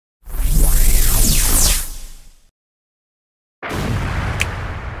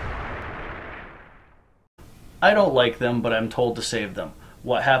I don't like them, but I'm told to save them.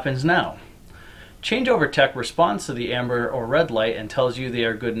 What happens now? Changeover tech responds to the amber or red light and tells you they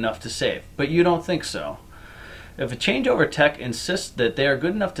are good enough to save, but you don't think so. If a changeover tech insists that they are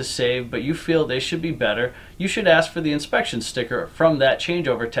good enough to save, but you feel they should be better, you should ask for the inspection sticker from that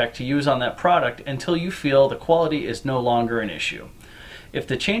changeover tech to use on that product until you feel the quality is no longer an issue. If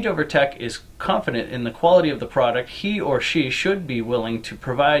the changeover tech is confident in the quality of the product, he or she should be willing to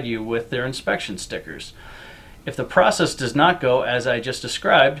provide you with their inspection stickers. If the process does not go as I just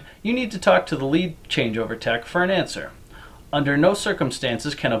described, you need to talk to the lead changeover tech for an answer. Under no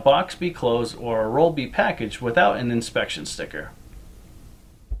circumstances can a box be closed or a roll be packaged without an inspection sticker.